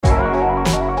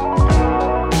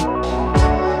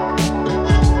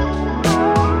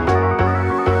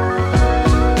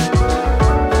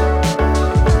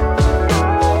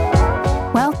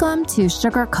to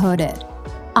Sugar Coated.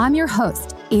 I'm your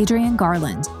host, Adrienne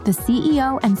Garland, the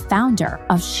CEO and founder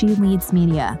of She Leads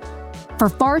Media. For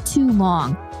far too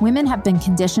long, women have been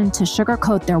conditioned to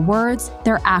sugarcoat their words,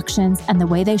 their actions, and the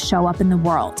way they show up in the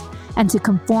world, and to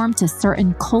conform to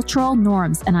certain cultural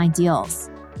norms and ideals.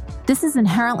 This is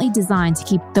inherently designed to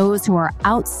keep those who are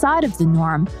outside of the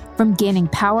norm from gaining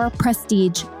power,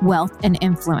 prestige, wealth, and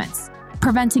influence,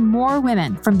 preventing more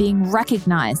women from being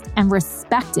recognized and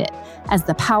respected as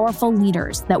the powerful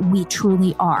leaders that we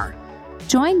truly are.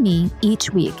 Join me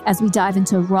each week as we dive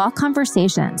into raw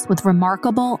conversations with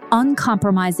remarkable,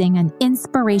 uncompromising, and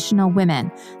inspirational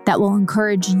women that will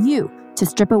encourage you to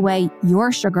strip away your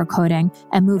sugarcoating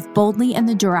and move boldly in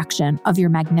the direction of your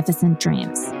magnificent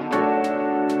dreams.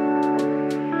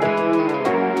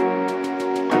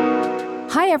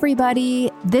 Hi,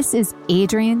 everybody. This is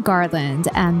Adrienne Garland,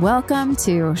 and welcome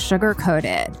to Sugar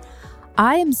Coated.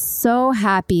 I am so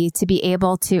happy to be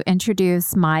able to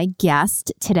introduce my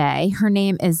guest today. Her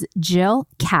name is Jill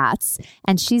Katz,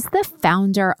 and she's the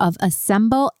founder of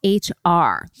Assemble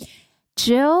HR.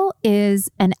 Jill is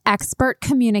an expert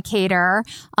communicator,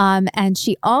 and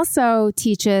she also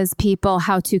teaches people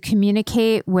how to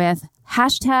communicate with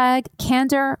hashtag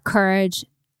candor, courage,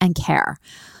 and care.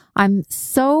 I'm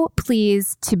so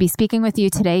pleased to be speaking with you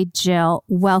today, Jill.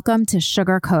 Welcome to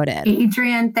Sugar Coated.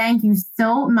 Adrienne, thank you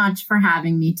so much for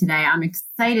having me today. I'm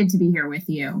excited to be here with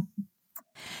you.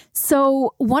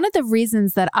 So one of the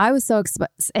reasons that I was so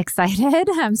excited,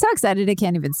 I'm so excited I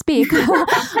can't even speak.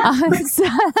 I'm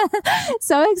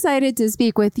so excited to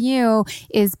speak with you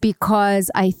is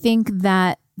because I think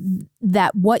that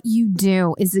what you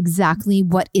do is exactly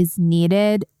what is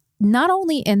needed, not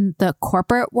only in the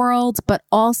corporate world, but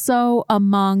also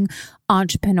among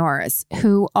entrepreneurs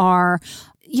who are,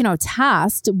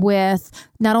 tasked with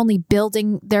not only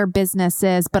building their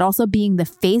businesses, but also being the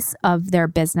face of their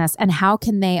business. And how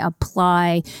can they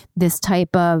apply this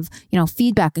type of,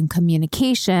 feedback and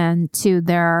communication to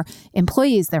their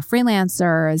employees, their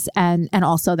freelancers, and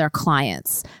also their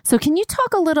clients. So can you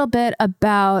talk a little bit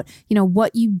about,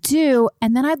 what you do?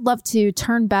 And then I'd love to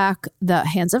turn back the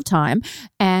hands of time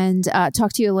and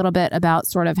talk to you a little bit about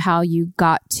sort of how you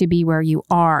got to be where you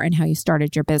are and how you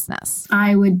started your business.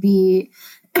 I would be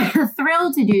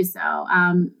thrilled to do so.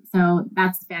 So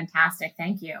that's fantastic.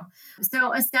 Thank you.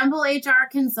 So Assemble HR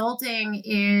Consulting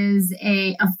is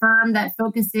a firm that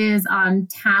focuses on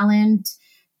talent,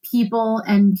 people,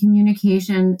 and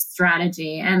communication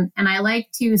strategy. And I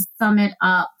like to sum it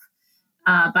up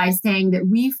by saying that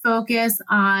we focus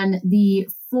on the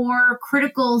 4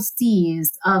 critical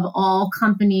C's of all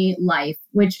company life,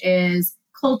 which is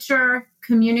culture,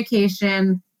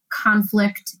 communication,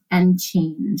 conflict, and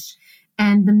change.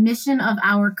 And the mission of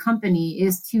our company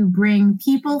is to bring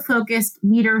people-focused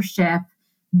leadership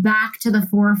back to the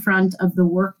forefront of the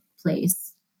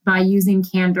workplace by using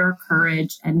candor,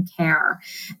 courage, and care.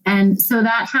 And so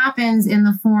that happens in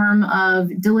the form of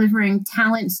delivering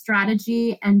talent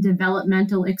strategy and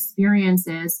developmental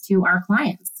experiences to our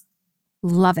clients.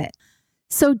 Love it.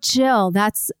 So Jill,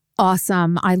 that's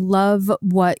awesome. I love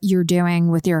what you're doing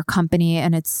with your company,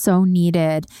 and it's so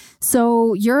needed.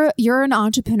 So you're an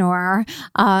entrepreneur,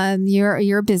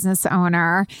 you're a business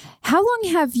owner. How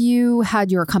long have you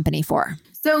had your company for?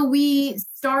 So we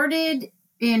started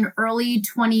in early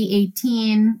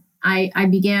 2018. I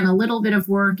began a little bit of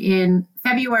work in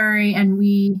February, and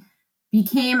we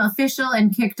became official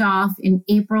and kicked off in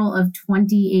April of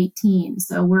 2018.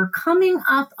 So we're coming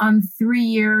up on 3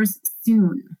 years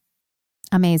soon.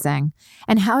 Amazing.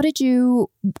 And how did you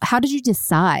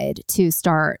decide to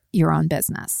start your own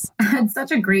business? That's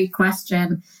such a great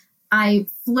question. I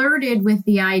flirted with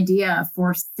the idea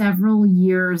for several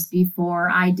years before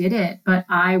I did it, but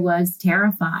I was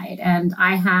terrified, and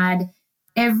I had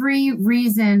every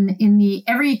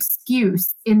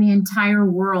excuse in the entire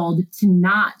world to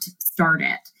not start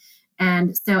it.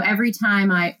 And so every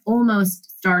time I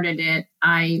almost started it,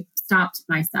 I stopped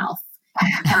myself.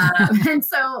 And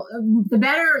so the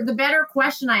better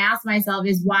question I ask myself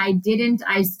is, why didn't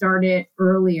I start it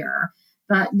earlier?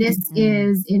 But this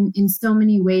is in so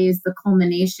many ways the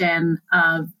culmination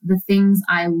of the things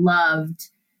I loved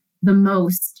the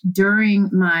most during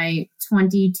my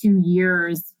 22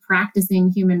 years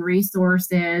practicing human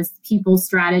resources, people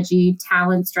strategy,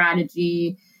 talent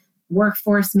strategy,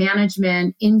 workforce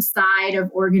management inside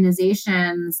of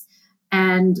organizations.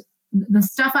 And the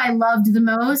stuff I loved the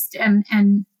most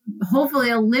and hopefully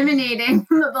eliminating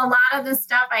a lot of the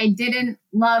stuff I didn't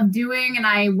love doing and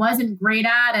I wasn't great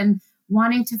at, and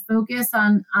wanting to focus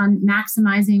on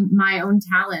maximizing my own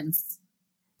talents.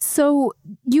 So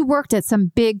you worked at some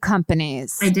big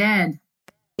companies. I did.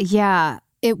 Yeah.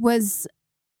 it was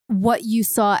what you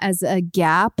saw as a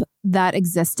gap that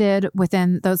existed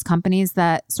within those companies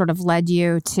that sort of led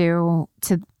you to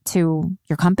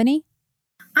your company?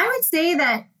 I would say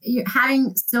that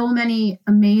having so many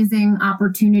amazing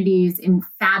opportunities in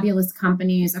fabulous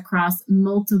companies across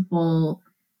multiple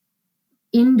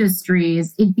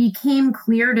industries, it became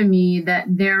clear to me that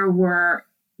there were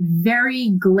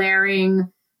very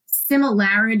glaring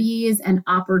similarities and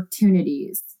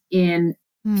opportunities in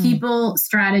people,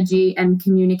 strategy, and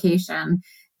communication.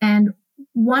 And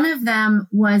one of them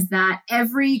was that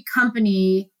every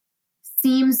company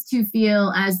seems to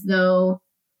feel as though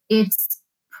its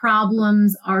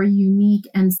problems are unique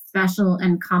and special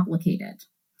and complicated.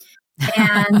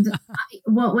 And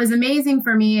what was amazing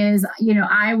for me is,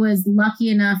 I was lucky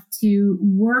enough to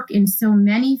work in so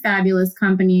many fabulous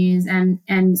companies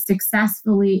and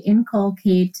successfully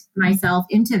inculcate myself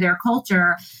into their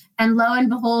culture. And lo and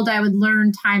behold, I would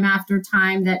learn time after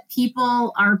time that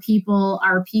people are people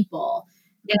are people.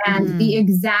 And the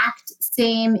exact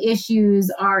same issues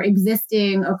are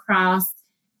existing across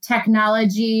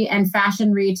technology and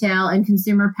fashion retail and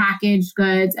consumer packaged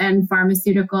goods and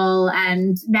pharmaceutical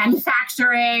and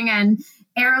manufacturing and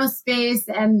aerospace.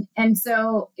 And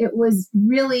so it was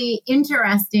really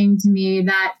interesting to me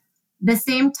that the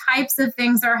same types of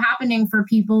things are happening for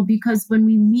people, because when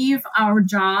we leave our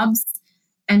jobs,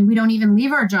 and we don't even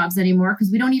leave our jobs anymore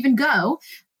because we don't even go,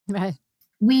 right,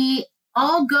 we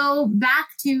all go back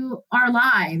to our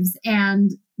lives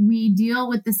and we deal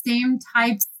with the same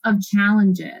types of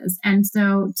challenges. And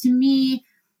so to me,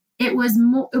 it was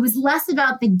less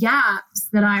about the gaps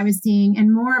that I was seeing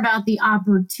and more about the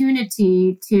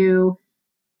opportunity to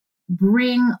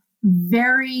bring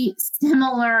very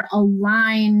similar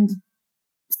aligned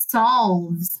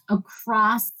solves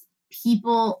across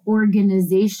people,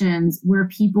 organizations where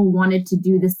people wanted to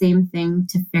do the same thing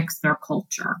to fix their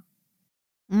culture.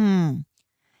 And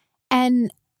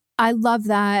I love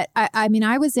that. I mean,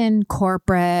 I was in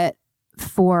corporate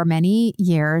for many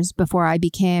years before I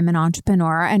became an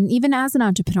entrepreneur. And even as an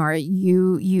entrepreneur,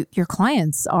 your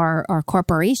clients are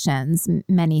corporations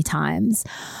many times.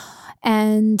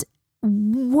 And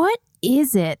what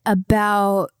is it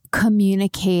about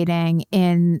communicating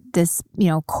in this,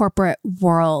 corporate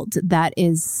world that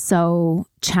is so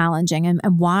challenging? And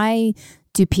why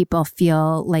do people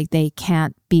feel like they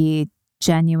can't be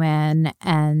genuine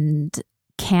and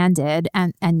candid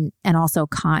and also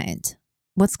kind?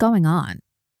 What's going on?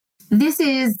 This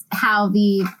is how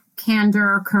the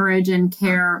candor, courage, and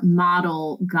care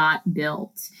model got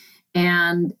built.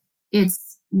 And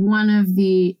it's one of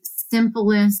the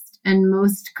simplest and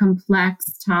most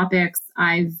complex topics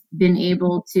I've been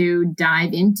able to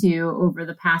dive into over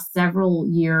the past several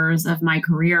years of my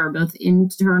career, both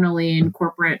internally in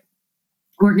corporate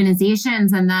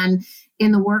organizations and then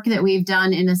in the work that we've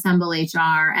done in Assemble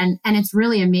HR. And it's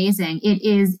really amazing. It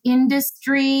is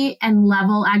industry and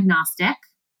level agnostic.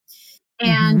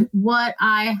 And what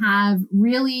I have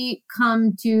really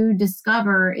come to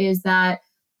discover is that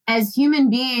as human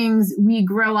beings, we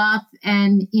grow up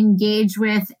and engage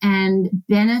with and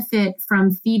benefit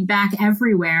from feedback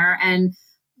everywhere. And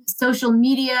social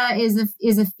media is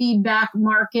a feedback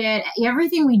market.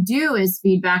 Everything we do is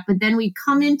feedback, but then we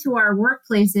come into our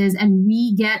workplaces and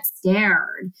we get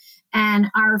scared and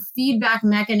our feedback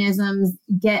mechanisms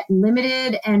get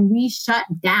limited and we shut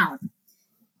down.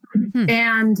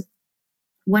 And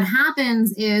what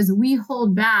happens is we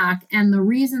hold back, and the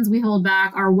reasons we hold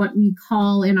back are what we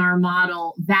call in our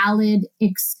model valid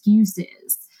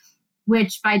excuses,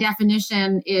 which by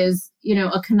definition is,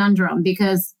 a conundrum,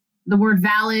 because the word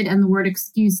valid and the word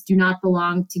excuse do not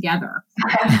belong together.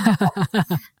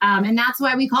 And that's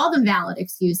why we call them valid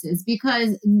excuses,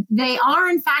 because they are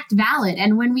in fact valid.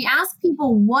 And when we ask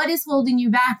people, what is holding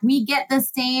you back? We get the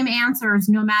same answers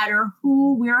no matter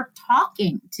who we're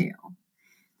talking to.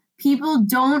 People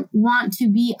don't want to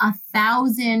be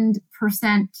 1,000%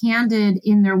 candid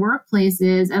in their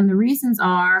workplaces. And the reasons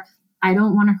are, I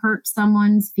don't want to hurt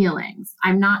someone's feelings.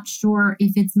 I'm not sure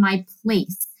if it's my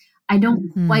place. I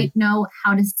don't quite know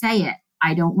how to say it.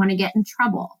 I don't want to get in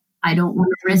trouble. I don't want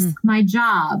to risk my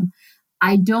job.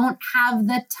 I don't have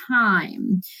the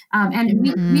time. And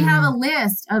we have a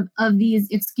list of these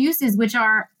excuses, which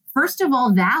are, first of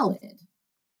all, valid.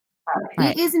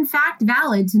 Right. It is, in fact,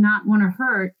 valid to not want to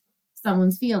hurt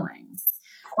someone's feelings.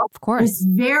 Of course. It's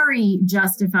very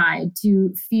justified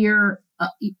to fear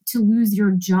to lose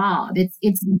your job.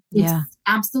 It's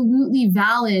absolutely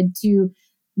valid to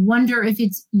wonder if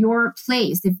it's your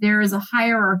place, if there is a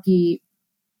hierarchy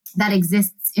that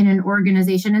exists in an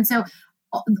organization. And so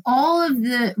all of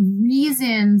the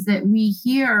reasons that we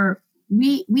hear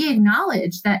we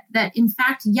acknowledge that in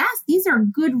fact, yes, these are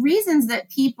good reasons that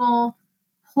people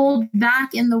hold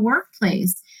back in the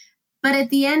workplace. But at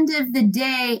the end of the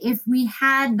day, if we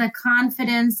had the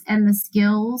confidence and the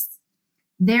skills,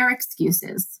 they're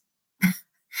excuses.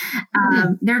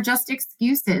 They're just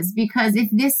excuses, because if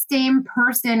this same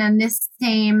person and this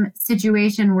same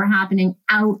situation were happening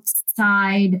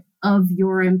outside of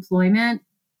your employment,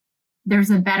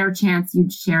 there's a better chance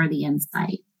you'd share the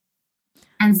insight.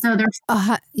 And so there's,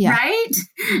 right?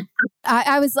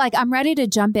 I was like, I'm ready to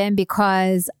jump in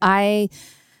because I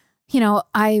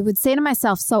would say to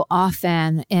myself so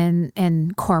often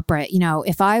in corporate,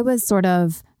 if I was sort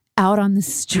of out on the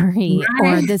street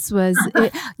or this was,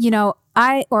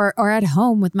 or at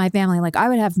home with my family, like I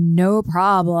would have no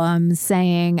problem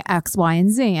saying X, Y, and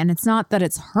Z. And it's not that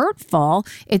it's hurtful.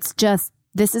 It's just,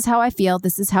 this is how I feel.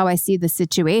 This is how I see the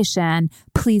situation.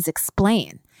 Please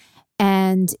explain.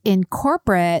 And in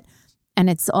corporate, and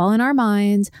it's all in our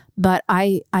mind, but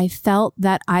I felt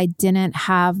that I didn't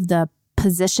have the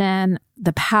position,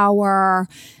 the power,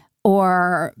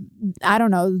 or I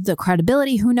don't know, the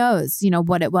credibility, who knows,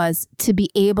 what it was to be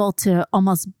able to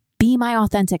almost be my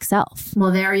authentic self.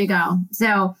 Well, there you go.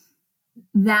 So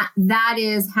that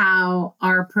is how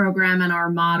our program and our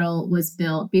model was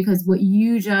built, because what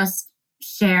you just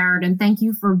shared, and thank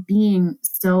you for being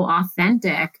so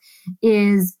authentic,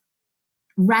 is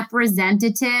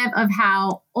representative of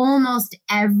how almost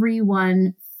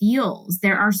everyone feels.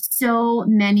 There are so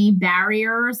many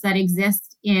barriers that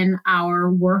exist in our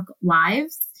work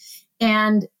lives.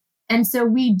 And so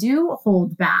we do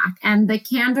hold back. And the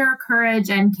Candor, Courage,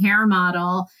 and Care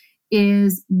model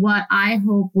is what I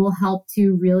hope will help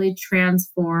to really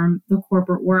transform the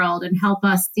corporate world and help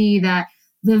us see that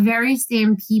the very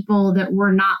same people that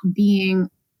we're not being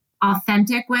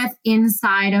authentic with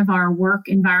inside of our work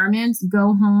environments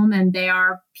go home and they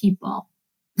are people.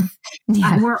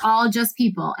 We're all just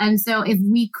people. And so if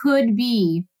we could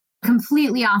be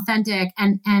completely authentic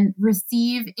and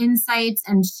receive insights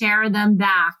and share them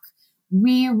back,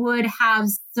 we would have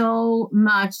so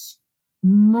much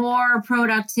more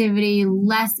productivity,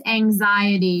 less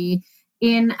anxiety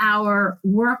in our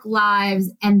work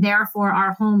lives and therefore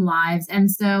our home lives. And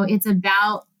so it's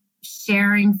about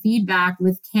sharing feedback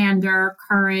with candor,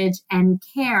 courage, and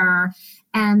care.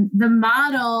 And the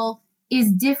model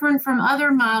is different from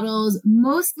other models,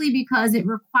 mostly because it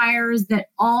requires that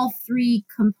all three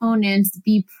components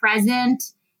be present,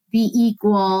 be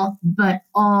equal, but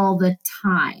all the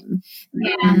time.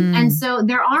 And so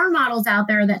there are models out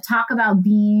there that talk about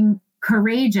being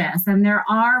courageous, and there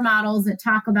are models that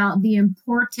talk about the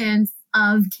importance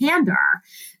of candor.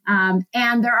 And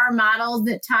there are models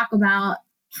that talk about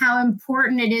how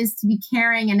important it is to be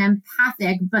caring and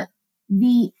empathic. But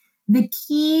the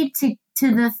key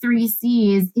to the 3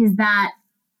 C's is that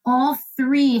all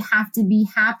three have to be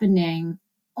happening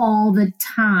all the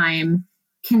time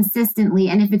consistently.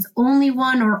 And if it's only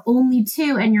one or only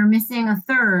two and you're missing a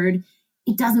third,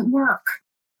 it doesn't work.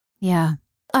 Yeah.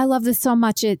 I love this so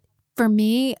much. For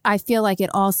me, I feel like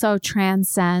it also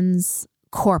transcends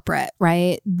corporate,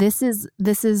 right? This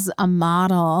is a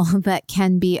model that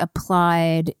can be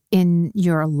applied in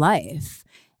your life.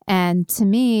 And to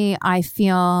me, I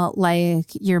feel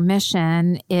like your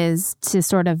mission is to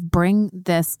sort of bring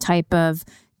this type of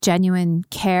genuine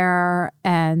care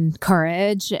and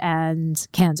courage and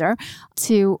candor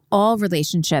to all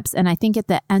relationships. And I think at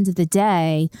the end of the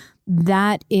day,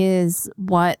 that is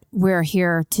what we're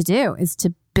here to do, is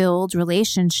to build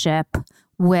relationship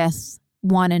with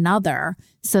one another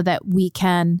so that we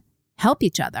can help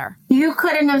each other. You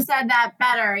couldn't have said that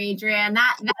better, Adrienne.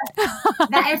 That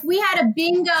if we had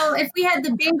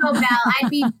the bingo bell,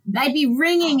 I'd be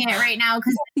ringing it right now,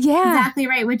 because exactly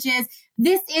right, which is,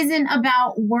 this isn't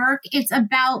about work, it's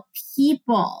about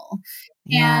people.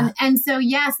 And so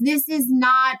yes, this is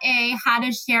not a how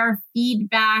to share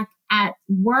feedback at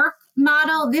work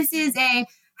model. This is a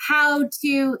how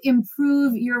to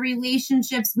improve your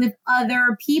relationships with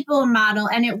other people model.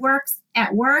 And it works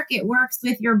at work. It works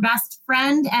with your best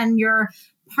friend and your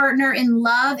partner in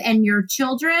love and your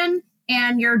children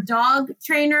and your dog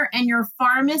trainer and your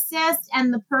pharmacist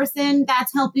and the person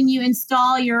that's helping you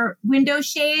install your window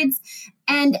shades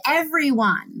and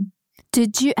everyone.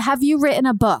 Have you written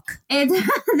a book? There's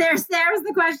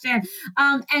the question.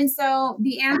 And so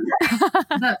the answer,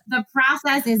 the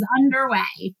process is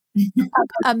underway.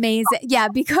 Amazing. Yeah,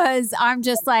 because I'm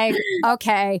just like,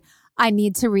 okay, I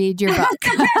need to read your book.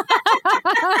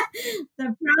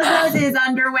 The process is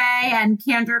underway, and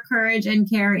Candor, Courage, and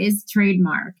Care is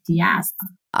trademarked. Yes.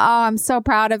 Oh, I'm so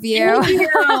proud of you. Thank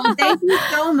you. Thank you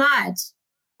so much.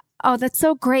 Oh, that's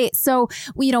so great. So,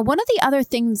 one of the other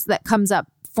things that comes up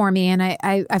for me, and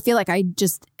I feel like I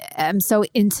just am so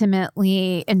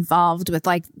intimately involved with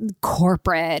like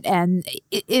corporate, and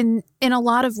in a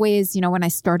lot of ways, when I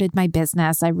started my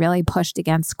business, I really pushed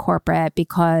against corporate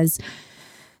because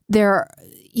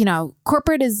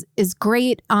corporate is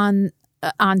great on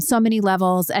so many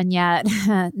levels, and yet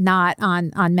not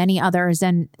on many others.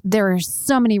 And there are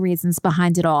so many reasons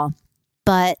behind it all.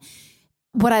 But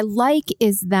what I like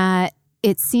is that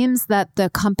it seems that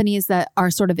the companies that are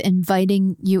sort of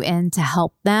inviting you in to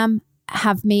help them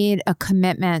have made a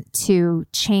commitment to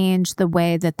change the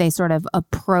way that they sort of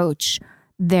approach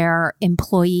their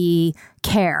employee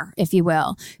care, if you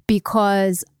will,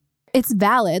 because it's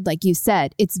valid, like you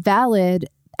said, it's valid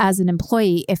as an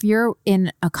employee if you're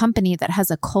in a company that has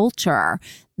a culture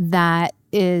that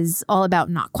is all about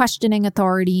not questioning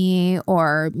authority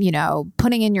or,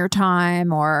 putting in your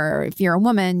time, or if you're a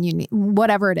woman,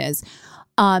 whatever it is.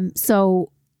 So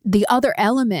the other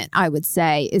element I would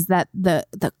say is that the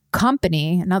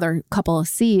company, another couple of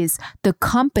C's, the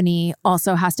company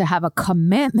also has to have a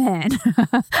commitment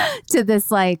to this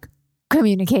like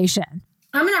communication.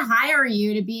 I'm going to hire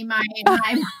you to be my PR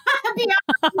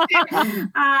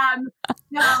agent.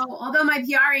 No, although my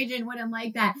PR agent wouldn't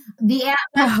like that.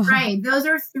 That's right. Those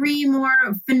are three more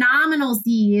phenomenal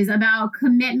C's about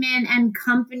commitment and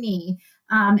company.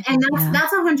 And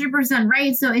that's 100%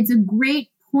 right. So it's a great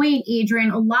point,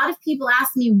 Adrienne. A lot of people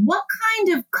ask me, what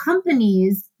kind of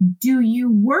companies do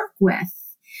you work with?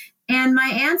 And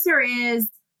my answer is,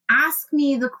 ask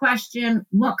me the question,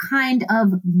 what kind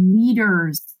of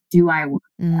leaders do I work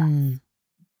with?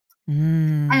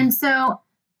 And so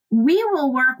we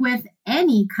will work with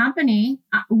any company.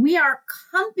 We are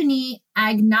company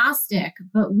agnostic,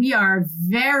 but we are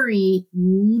very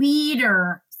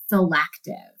leader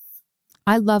selective.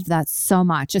 I love that so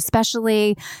much,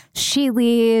 especially She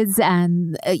Leads.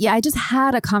 And I just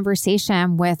had a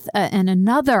conversation with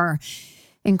another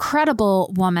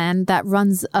incredible woman that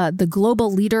runs the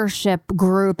global leadership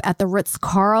group at the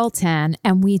Ritz-Carlton.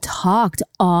 And we talked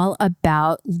all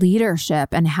about leadership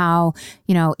and how,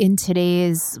 in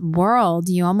today's world,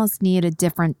 you almost need a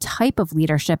different type of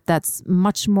leadership that's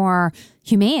much more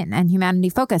humane and humanity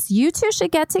focused. You two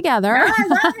should get together. Oh, I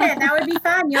love it. That would be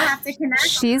fun. You'll have to connect.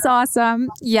 She's awesome.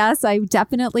 Yes, I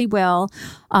definitely will.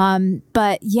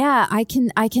 But yeah, I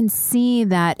can see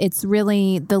that it's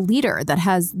really the leader that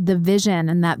has the vision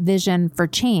and that vision for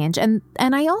change. And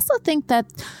I also think that,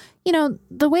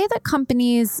 the way that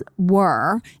companies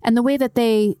were and the way that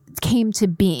they came to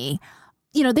be,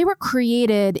 they were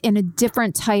created in a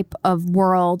different type of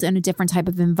world and a different type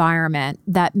of environment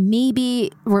that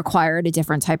maybe required a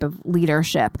different type of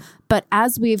leadership. But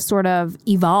as we've sort of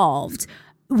evolved,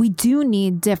 we do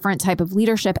need different type of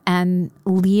leadership and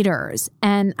leaders.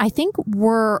 And I think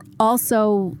we're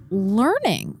also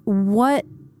learning what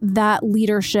that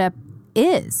leadership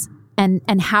is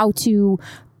and how to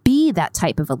be that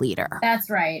type of a leader. That's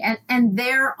right. And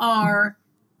there are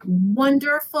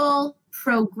wonderful,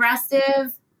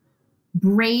 progressive,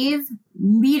 brave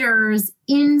leaders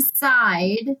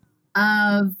inside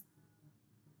of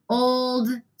old,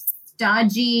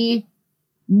 stodgy,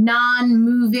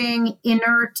 non-moving,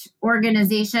 inert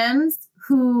organizations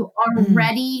who are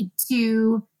ready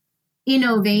to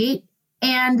innovate.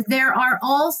 And there are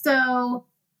also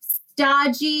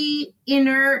stodgy,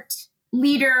 inert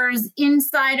leaders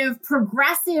inside of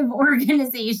progressive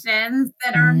organizations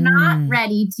that are not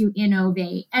ready to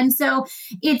innovate. And so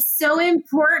it's so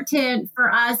important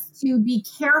for us to be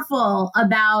careful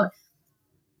about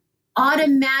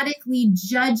automatically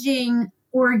judging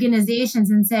organizations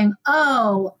and saying,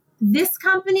 oh, this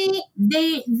company,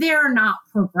 they're not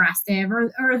progressive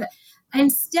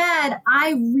instead,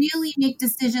 I really make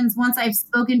decisions once I've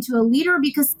spoken to a leader,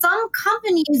 because some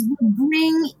companies will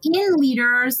bring in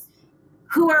leaders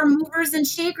who are movers and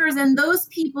shakers, and those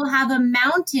people have a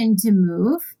mountain to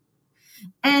move.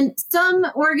 And some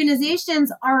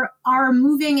organizations are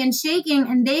moving and shaking,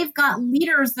 and they've got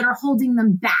leaders that are holding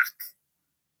them back.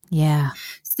 Yeah.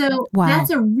 So That's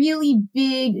a really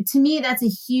big, to me, that's a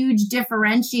huge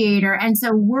differentiator. And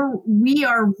so we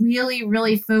are really,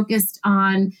 really focused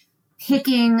on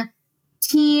picking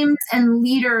teams and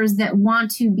leaders that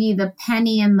want to be the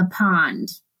penny in the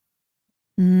pond.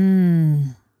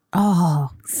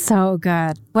 Oh, so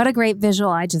good. What a great visual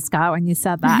I just got when you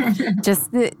said that.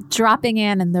 Just the dropping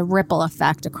in and the ripple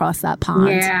effect across that pond.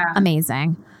 Yeah.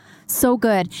 Amazing. So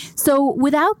good. So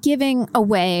without giving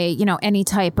away, any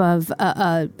type of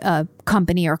a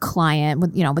company or client,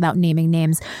 without naming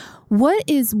names, what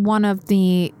is one of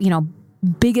the,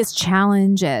 biggest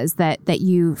challenges that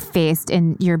you faced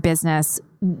in your business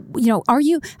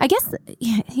I guess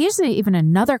here's even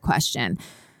another question.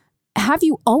 Have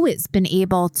you always been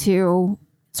able to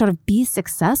sort of be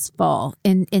successful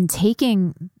in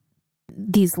taking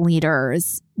these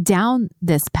leaders down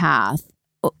this path?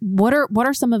 What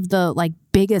are some of the like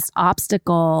biggest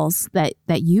obstacles that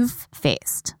you've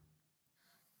faced?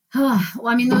 Well,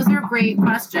 I mean, those are great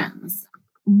questions.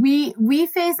 We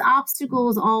face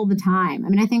obstacles all the time. I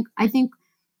mean, I think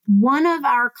one of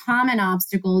our common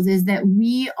obstacles is that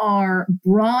we are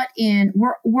brought in,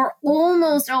 we're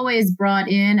almost always brought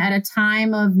in at a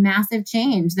time of massive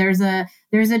change. There's a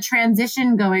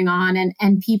transition going on,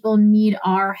 and people need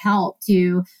our help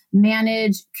to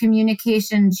manage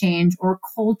communication change or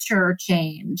culture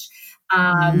change.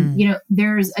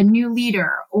 There's a new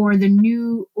leader, or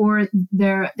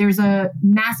there's a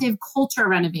massive culture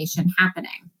renovation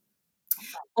happening,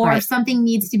 or right. Something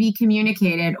needs to be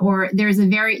communicated, or there's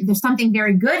something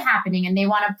very good happening and they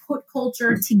want to put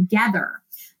culture together,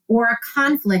 or a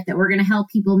conflict that we're going to help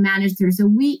people manage through. So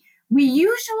we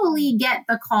usually get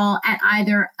the call at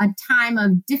either a time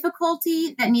of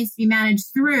difficulty that needs to be managed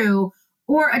through,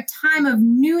 or a time of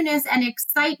newness and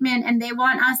excitement, and they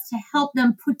want us to help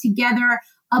them put together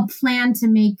a plan to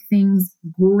make things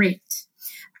great.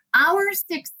 Our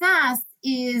success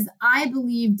is, I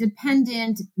believe,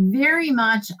 dependent very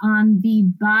much on the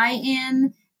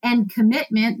buy-in and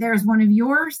commitment. There's one of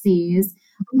your C's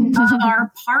of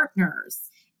our partners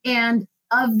and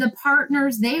of the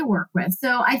partners they work with.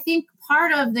 So I think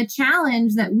part of the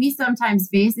challenge that we sometimes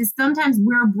face is sometimes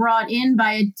we're brought in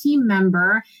by a team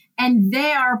member and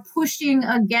they are pushing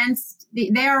against,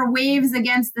 they are waves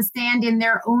against the sand in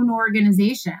their own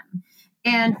organization.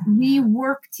 And we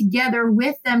work together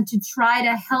with them to try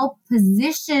to help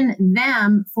position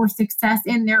them for success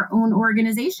in their own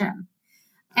organization.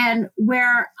 And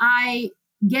where I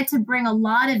get to bring a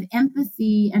lot of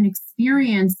empathy and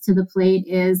experience to the plate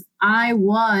is I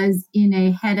was in a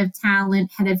head of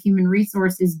talent, head of human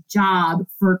resources job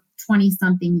for 20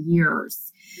 something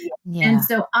years. Yeah. And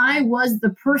so I was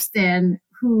the person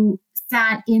who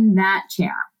sat in that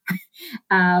chair.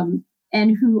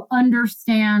 And who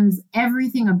understands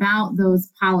everything about those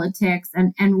politics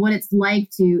and what it's like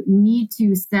to need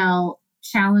to sell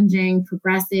challenging,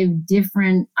 progressive,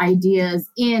 different ideas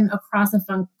in a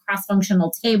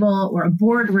cross-functional table or a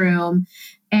boardroom,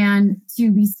 and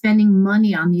to be spending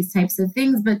money on these types of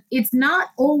things. But it's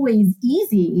not always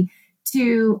easy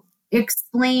to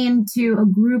explain to a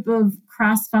group of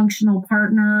cross-functional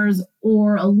partners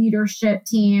or a leadership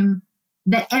team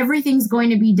that everything's going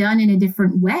to be done in a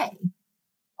different way.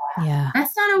 Yeah.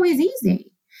 That's not always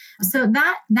easy. So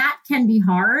that can be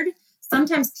hard.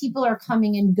 Sometimes people are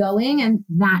coming and going, and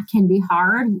that can be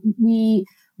hard. We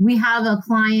have a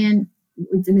client,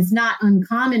 it's not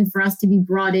uncommon for us to be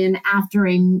brought in after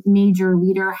a major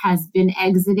leader has been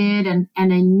exited, and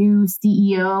a new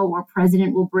CEO or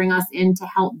president will bring us in to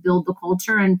help build the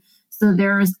culture. And so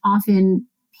there's often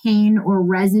pain or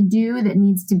residue that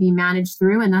needs to be managed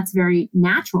through, and that's very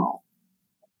natural.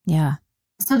 Yeah.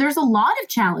 So there's a lot of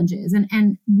challenges,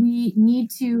 and we need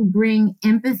to bring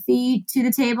empathy to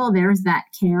the table. There's that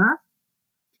care.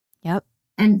 Yep.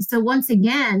 And so once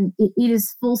again, it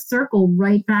is full circle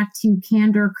right back to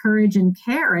candor, courage, and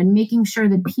care, and making sure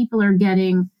that people are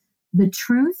getting the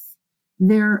truth.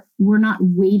 We're not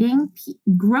waiting.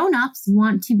 Grown-ups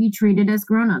want to be treated as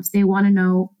grown-ups. They want to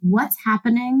know what's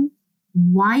happening,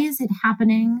 why is it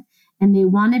happening, and they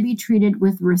want to be treated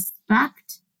with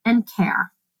respect and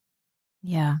care.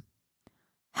 Yeah.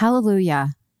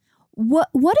 Hallelujah.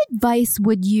 What advice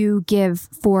would you give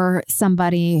for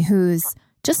somebody who's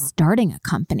just starting a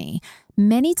company?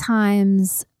 Many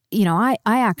times, I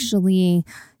actually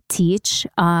teach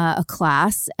a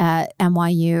class at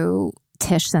NYU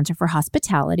Tisch Center for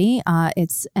Hospitality.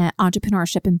 It's an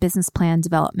entrepreneurship and business plan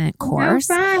development course.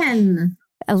 Fun.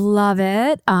 I love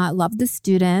it. Love the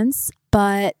students,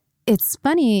 but it's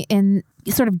funny in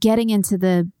sort of getting into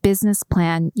the business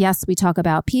plan. Yes, we talk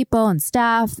about people and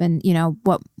staff and,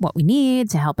 what we need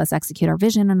to help us execute our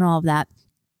vision and all of that.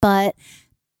 But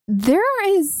there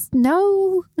is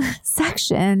no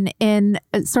section in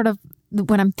sort of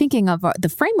when I'm thinking of the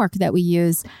framework that we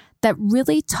use that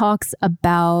really talks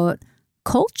about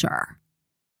culture,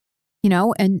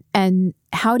 and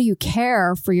how do you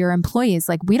care for your employees?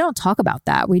 Like, we don't talk about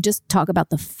that. We just talk about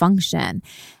the function.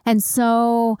 And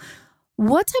so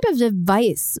what type of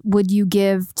advice would you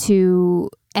give to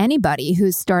anybody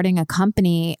who's starting a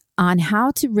company on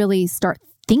how to really start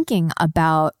thinking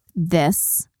about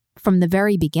this from the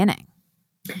very beginning?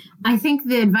 I think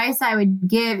the advice I would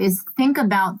give is think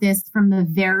about this from the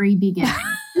very beginning.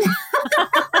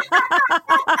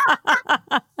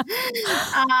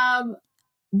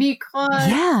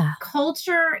 Because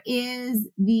culture is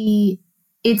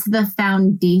it's the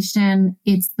foundation,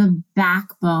 it's the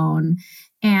backbone.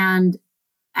 And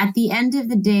at the end of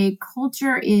the day,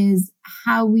 culture is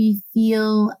how we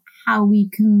feel, how we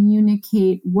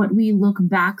communicate, what we look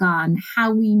back on,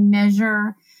 how we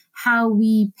measure, how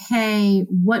we pay,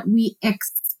 what we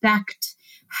expect,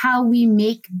 how we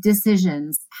make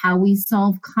decisions, how we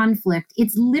solve conflict.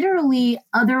 It's literally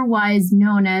otherwise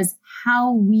known as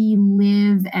how we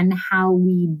live and how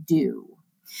we do.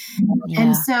 Yeah.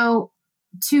 And so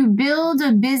to build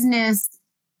a business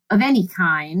of any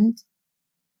kind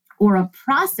or a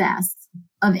process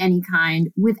of any kind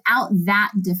without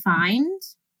that defined,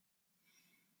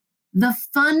 the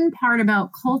fun part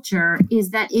about culture is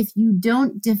that if you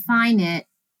don't define it,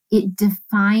 it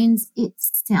defines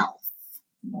itself.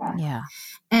 Yeah.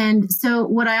 And so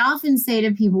what I often say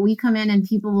to people, we come in and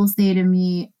people will say to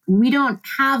me, we don't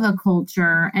have a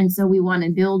culture, and so we want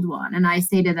to build one. And I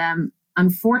say to them,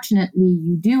 unfortunately,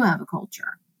 you do have a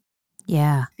culture.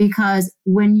 Yeah. Because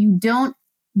when you don't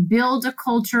build a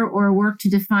culture or work to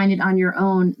define it on your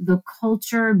own, the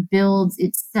culture builds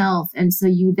itself. And so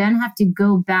you then have to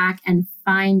go back and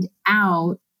find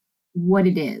out what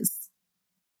it is.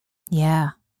 Yeah.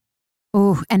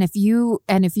 Oh, and if you're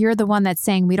the one that's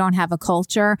saying we don't have a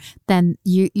culture, then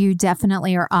you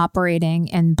definitely are operating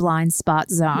in blind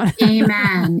spot zone.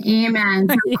 Amen. Amen.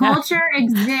 So yeah. Culture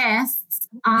exists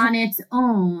on its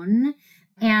own,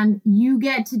 and you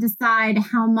get to decide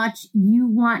how much you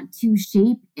want to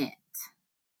shape it.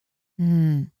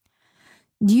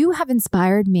 You have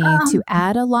inspired me to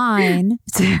add a line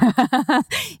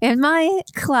in my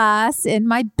class, in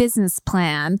my business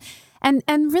plan. And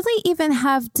really even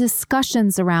have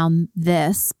discussions around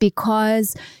this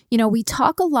because, we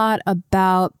talk a lot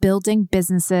about building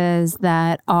businesses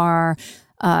that are,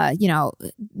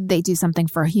 they do something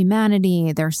for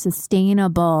humanity. They're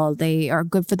sustainable. They are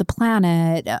good for the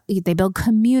planet. They build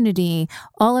community,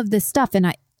 all of this stuff.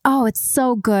 And it's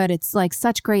so good. It's like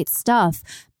such great stuff.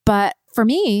 But for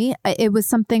me, it was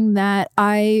something that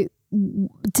I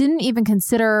didn't even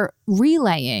consider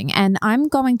relaying. And I'm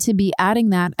going to be adding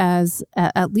that as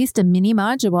at least a mini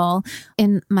module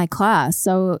in my class.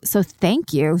 So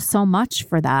thank you so much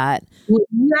for that. Well,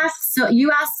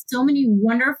 you asked so many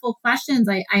wonderful questions.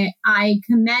 I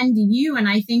commend you. And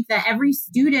I think that every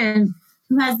student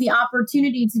who has the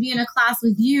opportunity to be in a class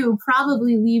with you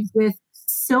probably leaves with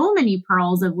so many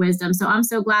pearls of wisdom. So I'm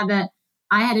so glad that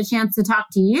I had a chance to talk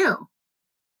to you.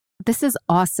 This is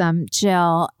awesome,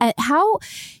 Jill. How,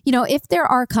 if there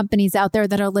are companies out there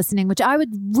that are listening, which I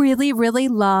would really, really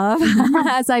love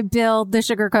as I build the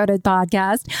Sugar Coated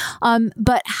podcast,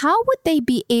 but how would they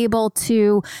be able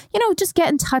to, just get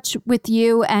in touch with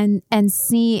you and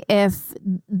see if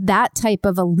that type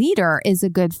of a leader is a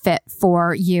good fit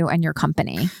for you and your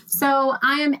company? So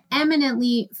I am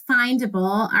eminently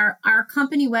findable. Our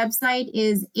company website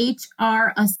is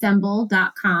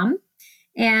hrassemble.com.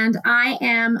 And I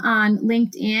am on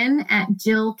LinkedIn at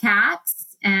Jill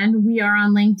Katz, and we are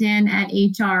on LinkedIn at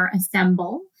HR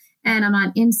Assemble. And I'm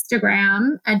on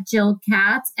Instagram at Jill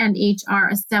Katz and HR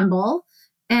Assemble.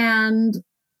 And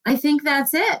I think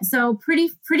that's it. So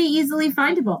pretty easily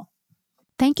findable.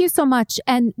 Thank you so much.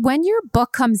 And when your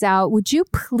book comes out, would you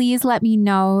please let me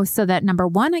know so that number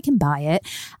one, I can buy it.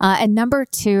 And number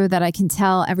two, that I can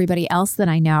tell everybody else that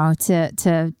I know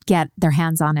to get their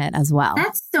hands on it as well.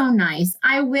 That's so nice.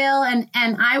 I will. And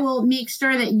I will make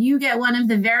sure that you get one of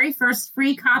the very first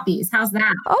free copies. How's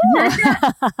that?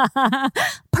 Oh,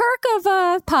 perk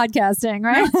of podcasting,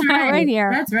 right? That's right. Right here.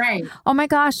 That's right. Oh my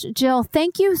gosh, Jill,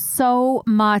 thank you so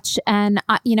much. And,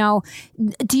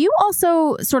 do you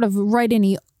also sort of write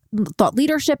any thought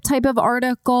leadership type of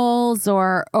articles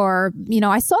or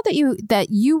I saw that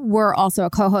you were also a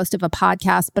co-host of a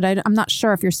podcast, but I'm not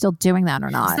sure if you're still doing that or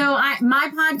not. So my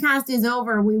podcast is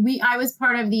over. I was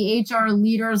part of the HR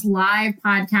Leaders Live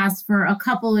podcast for a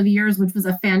couple of years, which was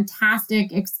a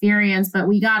fantastic experience, but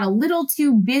we got a little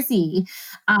too busy.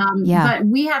 But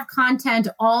we have content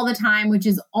all the time, which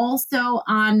is also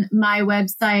on my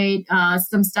website,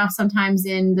 some stuff sometimes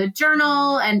in the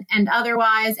journal and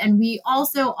otherwise. And we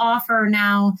also offer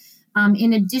now,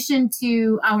 in addition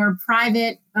to our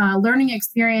private learning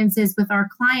experiences with our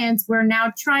clients, we're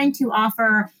now trying to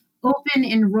offer open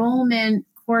enrollment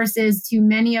courses to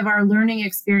many of our learning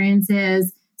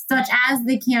experiences, such as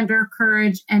the Candor,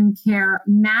 Courage, and Care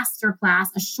Masterclass,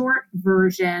 a short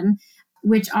version,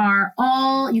 which are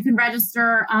all, you can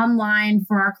register online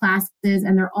for our classes,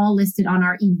 and they're all listed on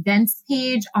our events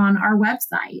page on our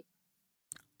website.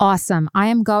 Awesome. I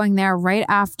am going there right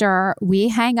after we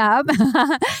hang up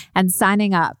and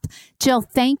signing up. Jill,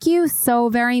 thank you so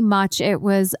very much. It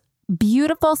was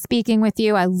beautiful speaking with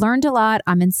you. I learned a lot.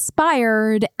 I'm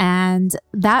inspired, and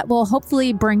that will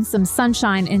hopefully bring some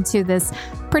sunshine into this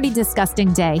pretty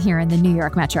disgusting day here in the New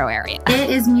York metro area.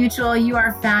 It is mutual. You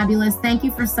are fabulous. Thank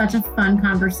you for such a fun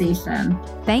conversation.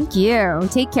 Thank you.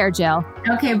 Take care, Jill.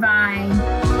 Okay, bye.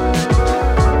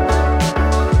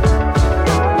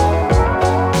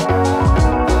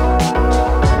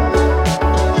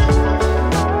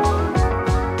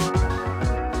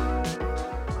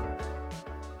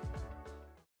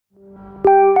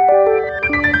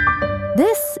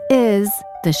 This is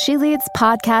the She Leads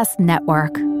Podcast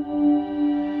Network.